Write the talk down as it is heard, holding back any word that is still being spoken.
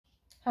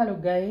Hello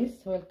guys,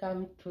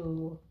 welcome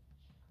to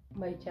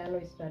my channel.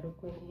 It's Rado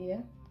Queen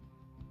here.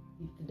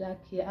 It's Dark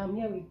here. I'm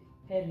here with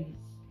Paris.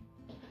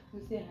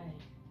 You say hi.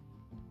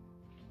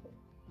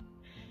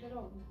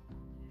 Hello.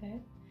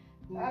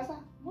 Sasa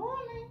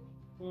morning.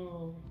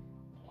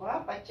 Kwa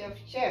hapa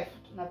chef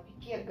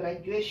tunapikia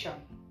graduation.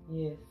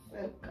 Yes.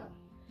 Welcome.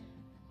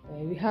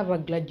 We have a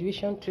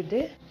graduation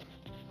today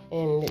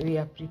and we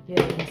are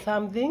preparing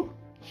something.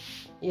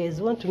 Yes,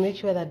 we want to make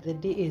sure that the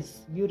day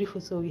is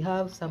beautiful, so we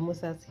have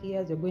samosas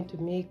here. We're going to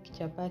make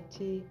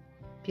chapati,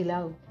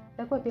 pilau.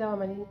 Pilau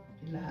manini?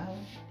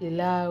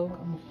 Pilau.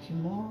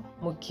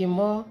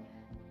 Mukimo.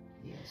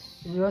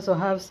 Yes. We also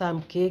have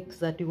some cakes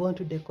that we want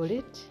to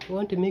decorate. We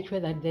want to make sure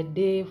that the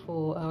day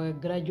for our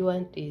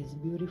graduate is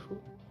beautiful.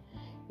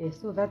 Yes,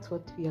 so that's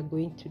what we are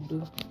going to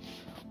do.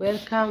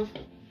 Welcome.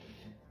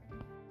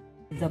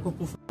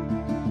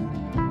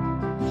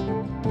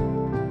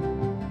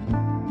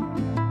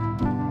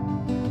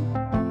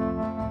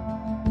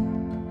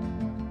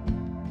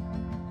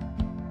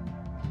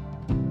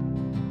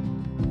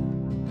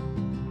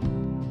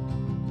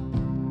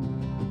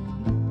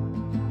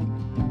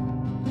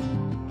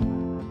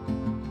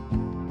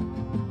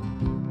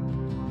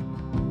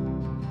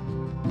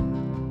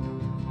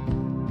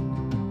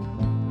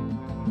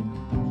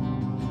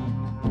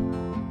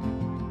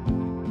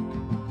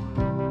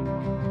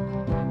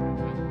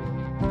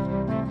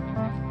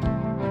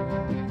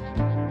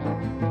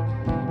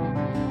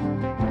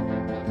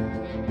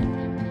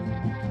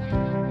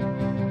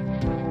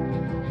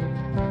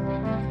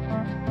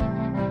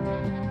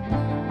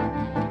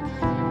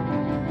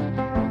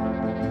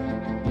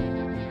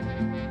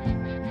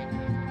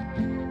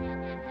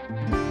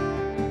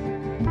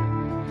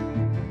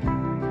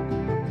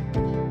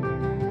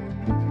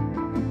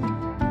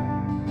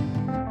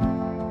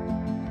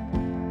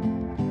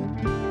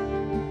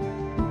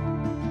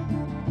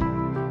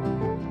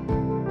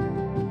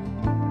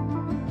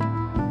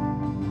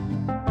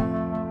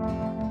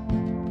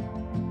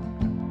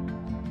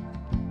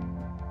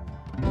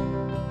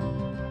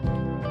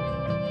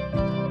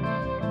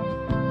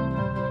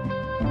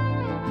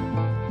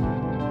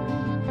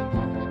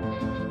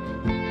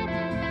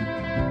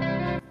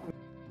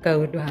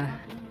 Kau doa.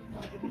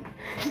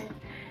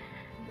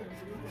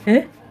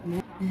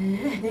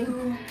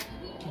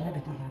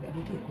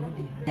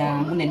 Ya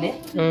munene.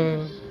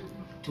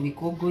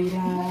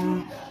 Tugikongwira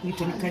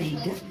gitu ni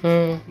karinga.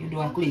 Ndu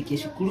wa kurikia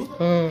cukuru.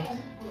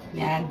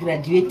 Ya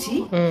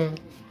graduate.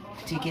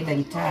 Tikenda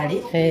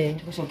gitari.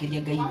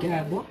 Tugacokeria Ngai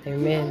ngatho.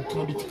 Amen.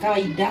 Tondu ti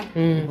kawaida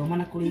ngoma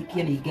na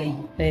kurikia ni Ngai.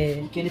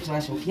 Ikyo ni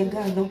turacokia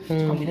ngatho.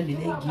 Kamwira ni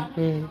thengi.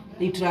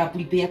 Riu tura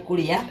prepare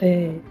kuria.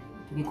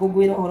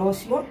 Tugikongwira horo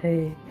ucio.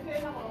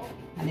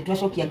 Na nĩ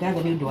twacokia ngatho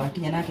nĩ ũndũ wa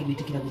kinya nake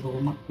gwitikira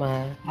guthoma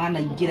mana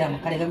ingira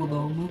makarega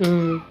guthoma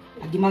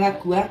angi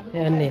magakua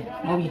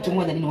no witũ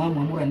mwathani nĩ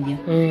wamwamũrania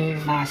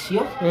na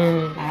acio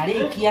na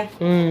arĩkia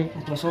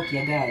na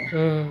twacokia ngatho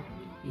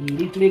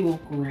rĩu tũrĩ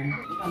gũkũ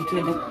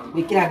nĩtũrenda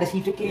gwĩkĩra nda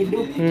citũ kĩndũ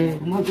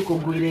kuma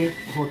tũkũngũĩre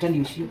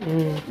ũhotani ũcio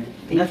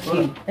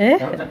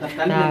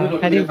na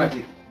karibu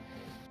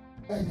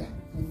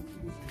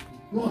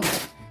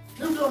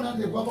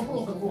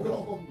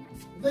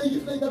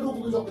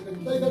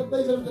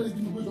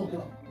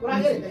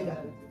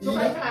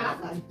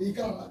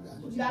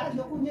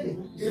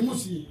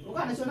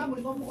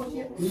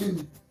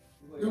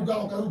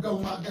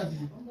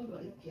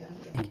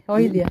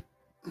Oidia.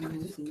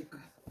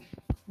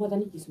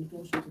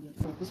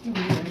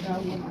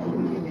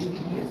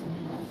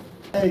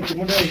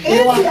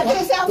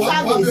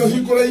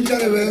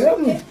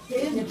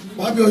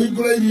 Wabio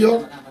hikura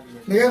irio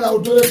nigetha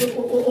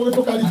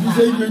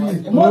utukaribisha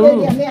irio-ini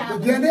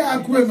ndiane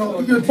aku ino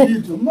irio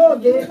tigitu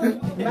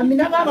mami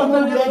na baba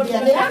mugire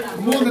ndiane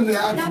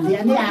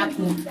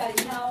aku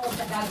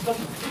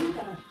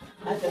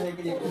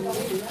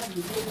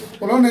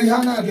Corona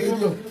ihana ade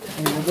irio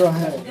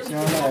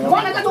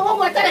Mbona katu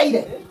gogo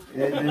atereire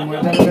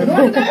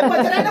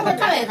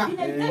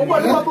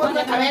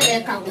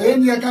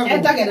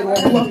etagere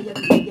gogo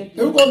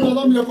eu ko no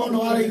thomire kono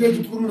wareire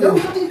cukuru rĩu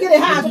tutingire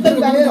ha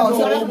tutaruga wĩra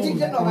ũcio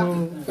tutinginoga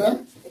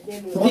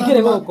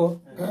Tikire goko.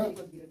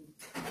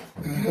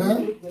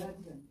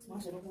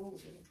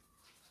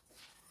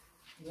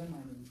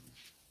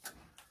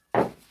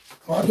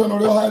 Watu no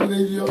leo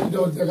hari irio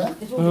njega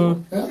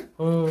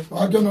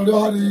watu no leo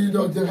hari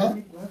irio njega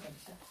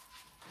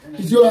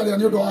icio rarĩa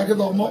nĩ ũndũ wa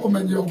gĩthomo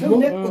ũmenye ũguo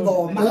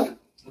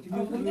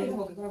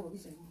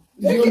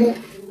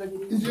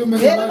icio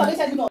menye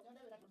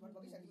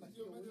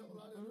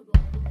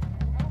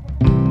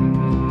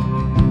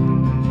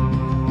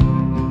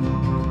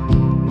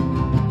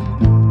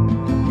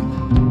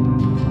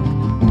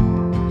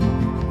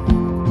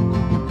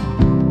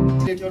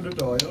Kĩndũ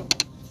ta ũyũ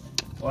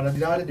ona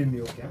ndirarĩ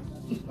ndĩmĩũke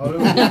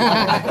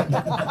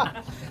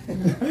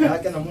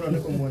yakena mũno nĩ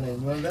kũmuona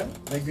inyuothe na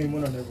Ngai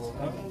mũno nĩ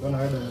gũka ndona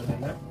wendo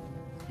mũnene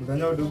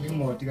mũthenya ũndũ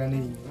ũngĩma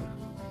ũtiganĩirio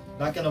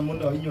ndakena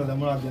mũno inyuothe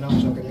mũrambia na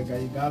gũcokeria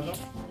Ngai ngatho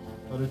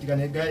tondå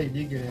tigane ngai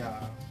ndingä rä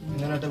haha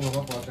nyanate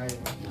guoko kwa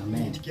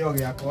ngai tikio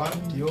gä akwa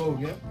ti å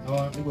gä no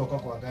nä guoko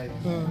kwa ngai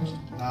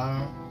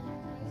na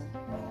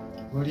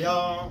gå ria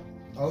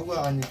o guo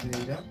anyitä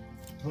rä ire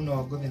hau no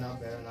ngå thiä na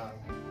mbere na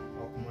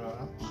o kå må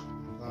rora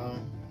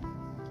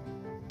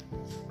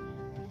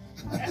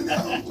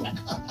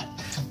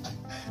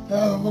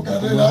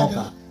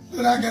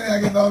ndäragerea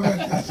gä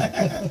thomete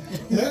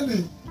yani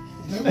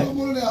nä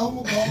må rä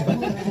ahå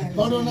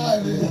tondå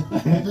narä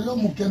ndä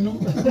må kenu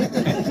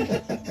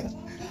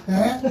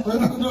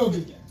wena å ndå å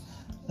ngä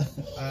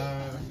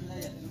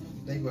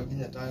ndaigua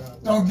nginya ta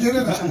ngä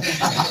rä ra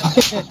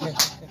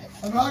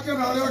andå ake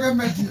na å rä a å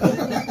gemetio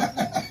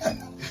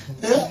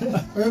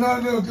wena å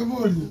ndå å kä må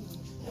rio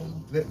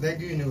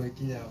thengiå nä gwä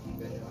kinya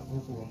gå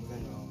kå gå må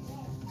thenya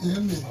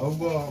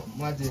Auguo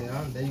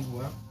mwajira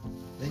ndaigua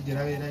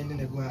ndaingira wira-ini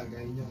niguo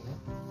Ngai nyone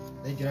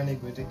ndaingira ni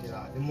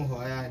ngwitikira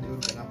ndimuhoya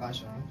ndiuruke na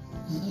passion.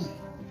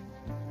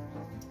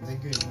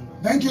 Thank you.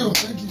 Thank you.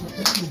 Thank you.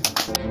 Thank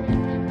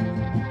you.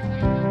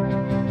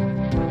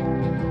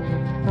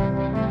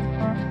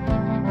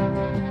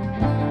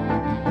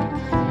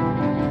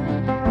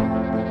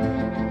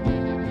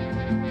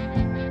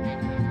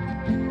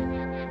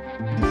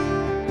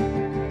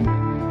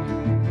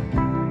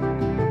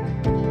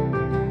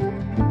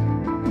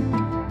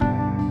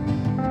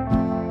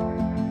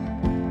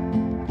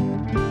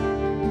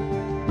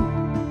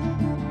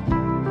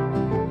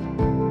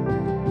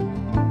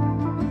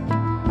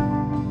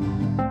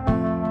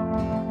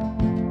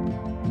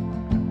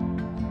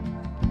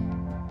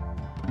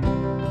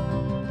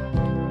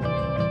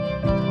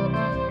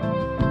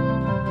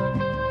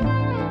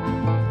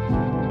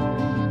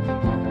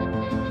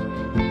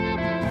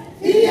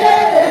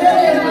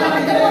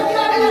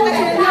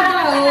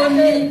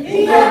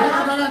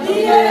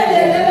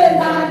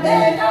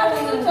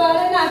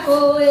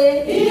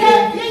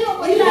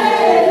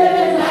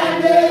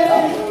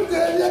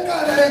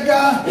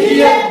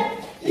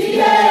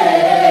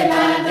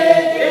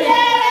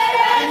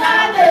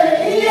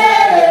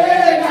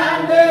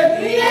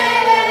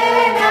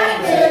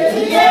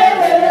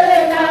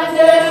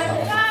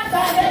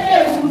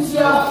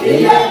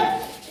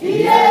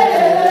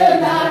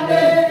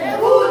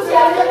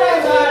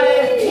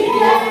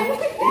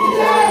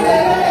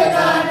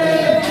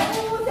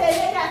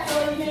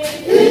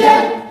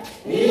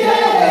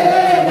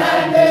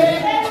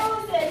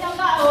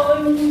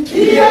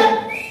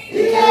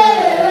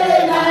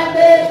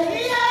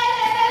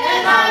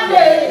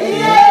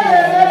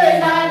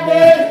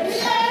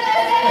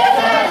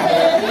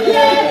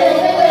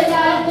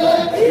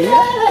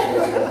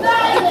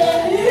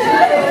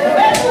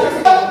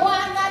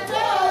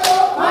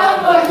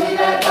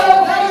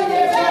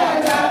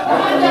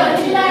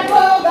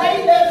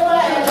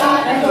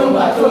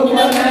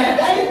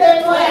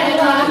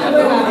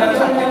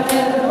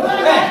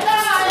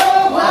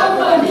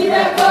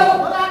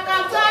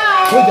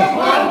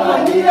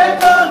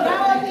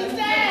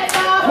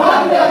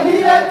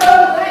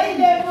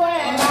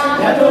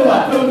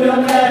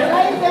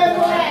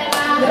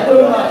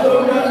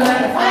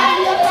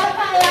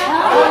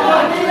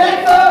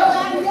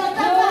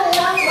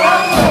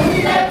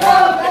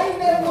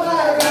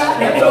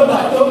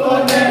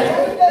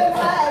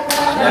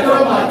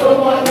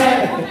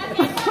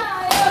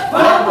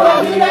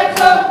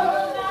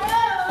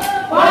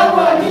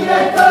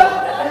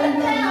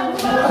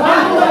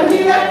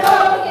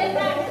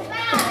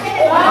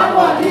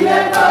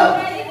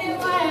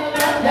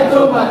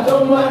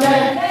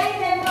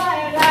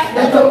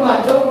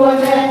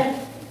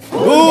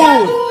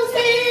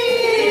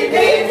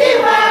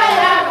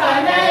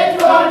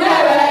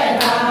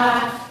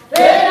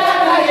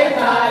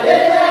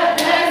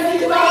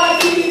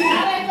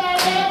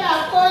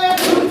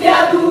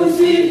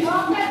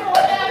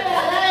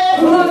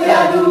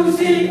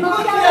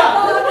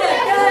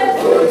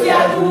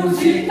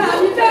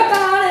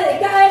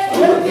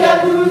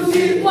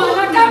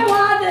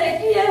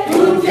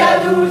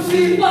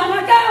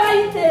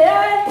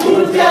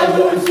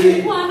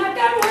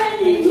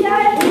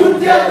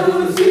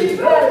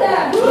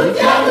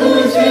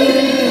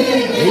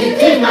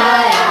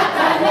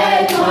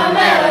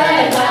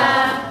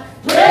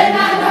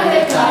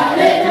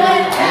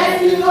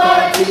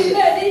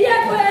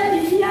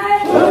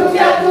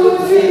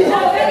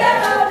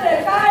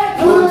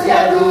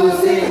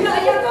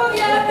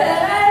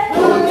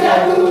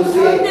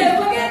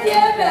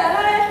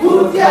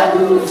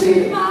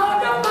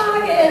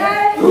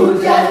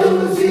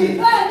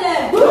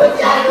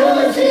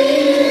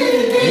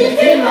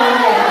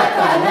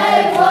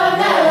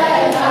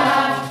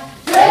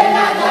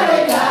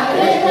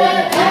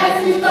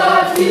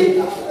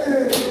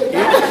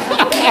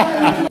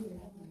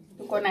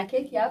 Kuna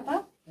keki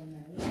hapa.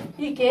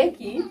 Hii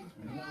keki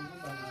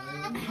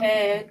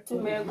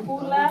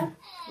tumekula,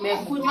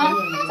 tumekunywa.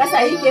 Sasa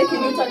hii keki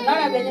ni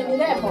tunaona venye ni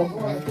rembo.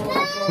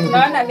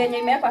 Tunaona venye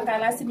imewekwa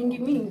kalasi mingi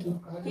mingi.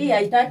 Hii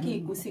haitaki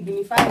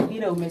kusignify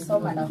vile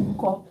umesoma na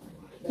huko.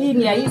 hii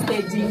ni ya hii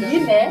stage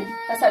nyingine.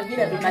 Sasa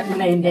vile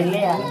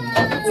tunaendelea,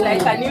 it's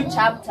like a new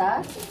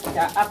chapter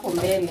ya hapo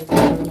mbele.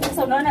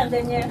 Sasa unaona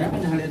venye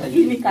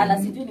hii ni kala,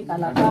 sijui ni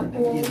kala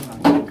purple,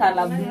 ni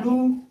kala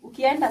blue.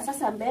 Ukienda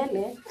sasa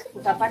mbele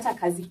utapata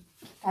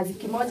kazi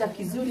kimoja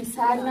kizuri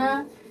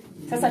sana.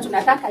 Sasa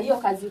tunataka hiyo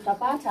kazi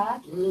utapata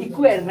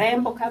ikuwe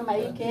rembo kama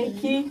hii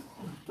keki.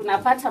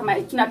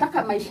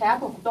 Tunataka maisha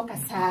yako kutoka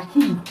saa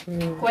hii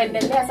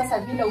kuendelea sasa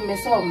vile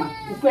umesoma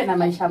ukuwe na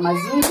maisha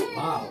mazuri,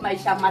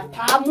 maisha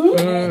matamu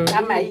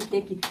kama hii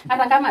keki.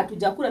 Hata kama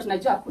hatujakula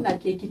tunajua hakuna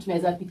keki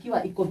tunaweza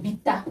pikiwa iko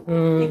bita,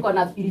 iko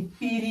na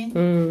pilipili,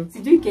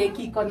 sijui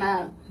keki iko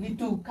na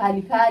vitu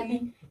kali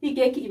kali. Hii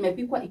keki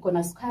imepikwa iko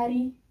na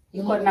sukari,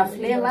 iko na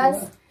flavors.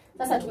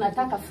 Sasa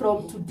tunataka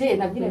from today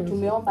na vile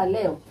tumeomba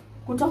leo,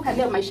 kutoka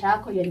leo maisha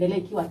yako iendelee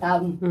ikiwa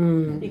tamu,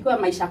 ikiwa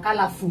maisha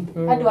colorful.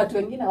 Hadi watu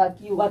wengine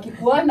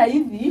wakikuona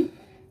hivi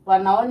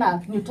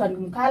wanaona Newton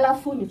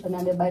mkalafu, Newton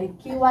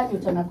amebarikiwa,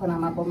 Newton ako na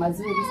mambo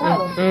mazuri.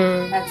 Sawa?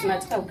 Na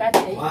tunataka ukate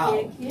hii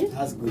keki.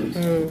 That's good.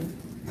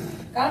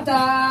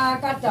 Kata.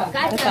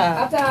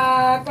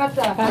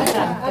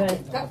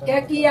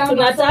 Keki ya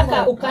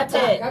tunataka ukate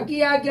keki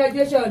ya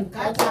graduation.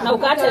 Na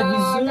ukate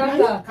vizuri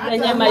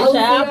kwenye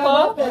maisha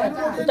yako.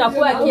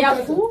 Utakuwa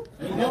kiafu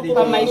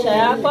kwa maisha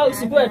yako,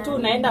 usikuwe tu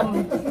unaenda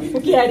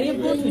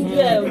ukiharibu,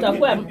 tujue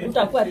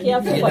utakuwa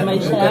kiafu kwa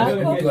maisha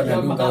yako.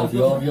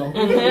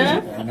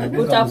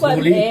 Utakuwa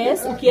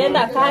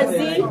ukienda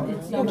kazi,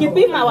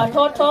 ukipima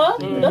watoto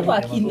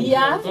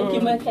akilia,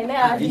 ukimwekelea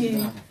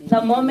hadi the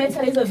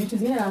moment hizo vitu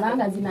zingine na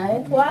nanga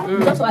zinaekwa,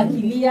 mtoto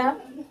akilia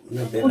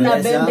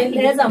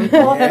unabembeleza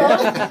mtoto.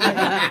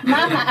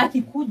 Mama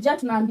akikuja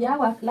tunaambia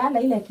lala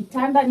ile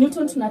kitanda.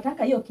 Newton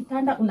tunataka hiyo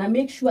kitanda una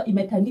make sure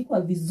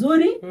imetandikwa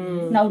vizuri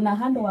na una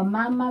handle wa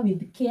mama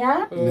with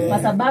care, kwa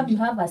sababu you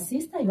have a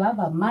sister, you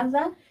have a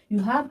mother,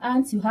 you have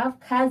aunts, you have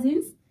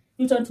cousins.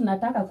 Newton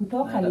tunataka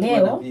kutoka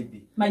leo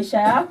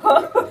maisha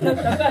yako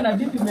utakuwa na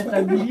bibi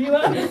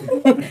umetabiriwa.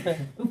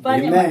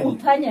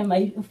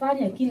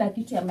 Ufanye kila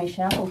kitu ya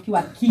maisha yako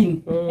ukiwa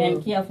keen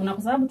and careful, na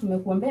kwa sababu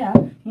tumekuombea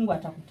Mungu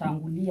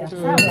atakutangulia.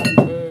 Sawa?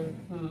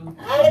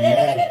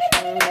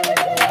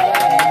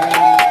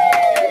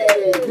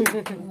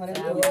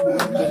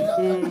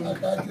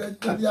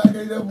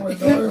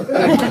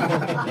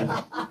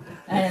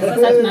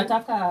 Sasa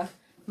tunataka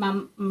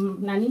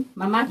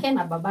mamake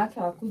na babake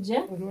wakuje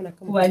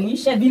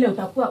kuwalisha vile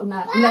utakuwa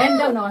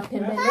unaenda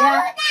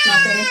unawatembelea,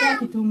 unawapelekea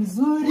kitu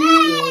mzuri,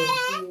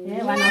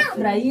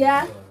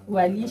 wanafurahia,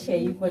 walishe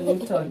hivyo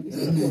Newton.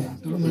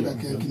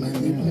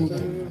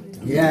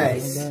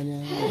 Yes.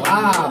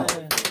 Wow.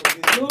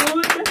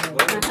 Good.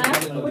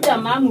 Kuja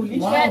mama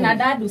ulishe na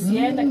dad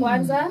usiende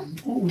kwanza.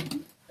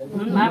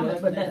 Mama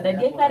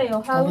dad yekare yo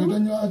hau.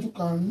 Ndio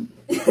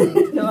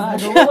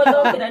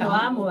kila ndo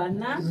amo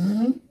wana.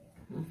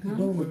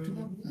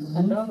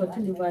 Ndogo tu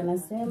ndivyo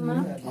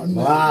anasema.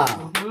 Wow.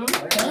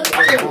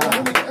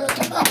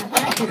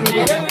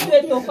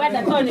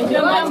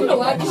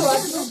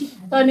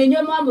 Toni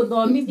nyo mama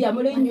thomithia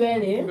muri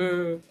nywele.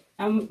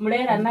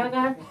 Murera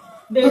naga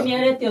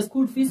ndio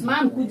school fees.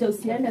 Mama kuja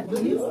usiende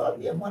please.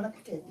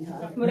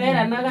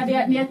 Murera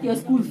naga ndio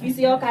school fees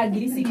yo ka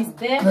ngiri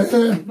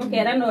 60.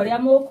 Mukera no ria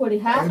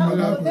mukuriha.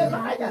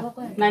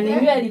 Na ni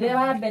nywele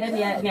wa mbere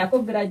ni ako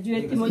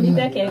graduate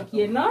munyite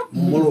keki ino.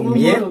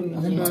 Murumie.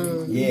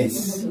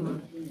 Yes.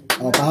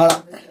 Okahara.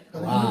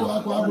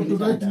 Wow.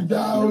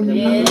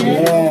 Yes.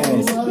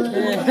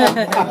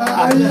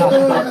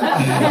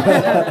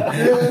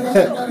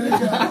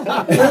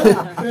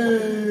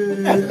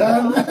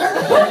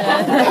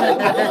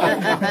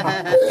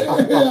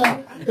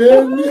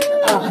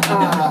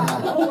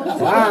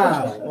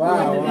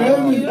 Wow.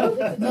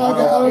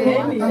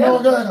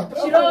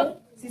 Shiro,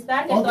 sister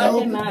yake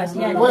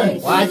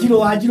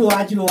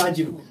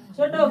Wajiro.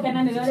 Shoto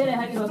kana ni wale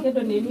hakiro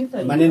kedo ni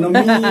Newton. Maneno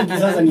mingi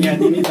sasa ni ya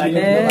nini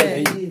tayo.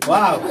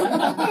 Wow.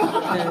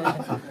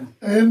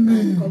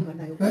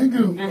 Thank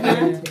you.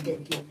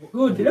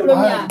 Good. Leo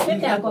ya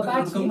kete yako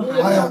baki.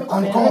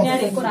 Ni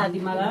ale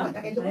kuradhimaga.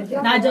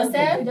 Na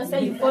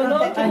Jose you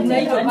follow and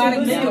say you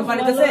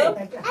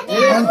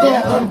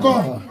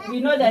Encore. We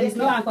know there is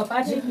no Uncle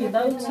Patrick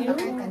without you.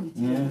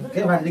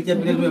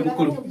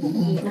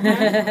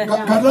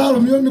 Kadalo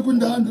mimi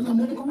nikunda anda na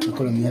Mungu.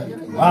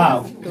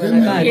 Wow.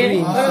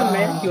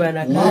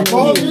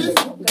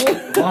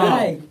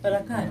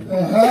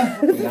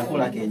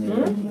 Nakula Kenya.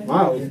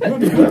 Wow.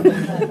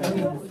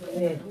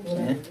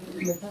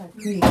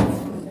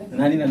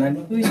 Nani?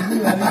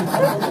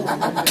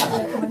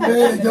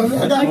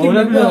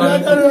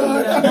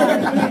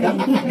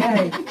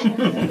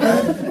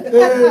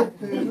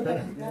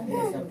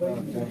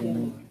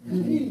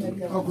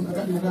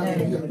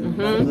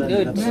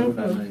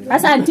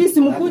 Sasa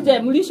antisi mkuje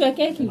mlishwe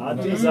keki.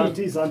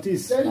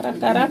 Antisi.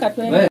 Haraka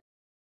twende.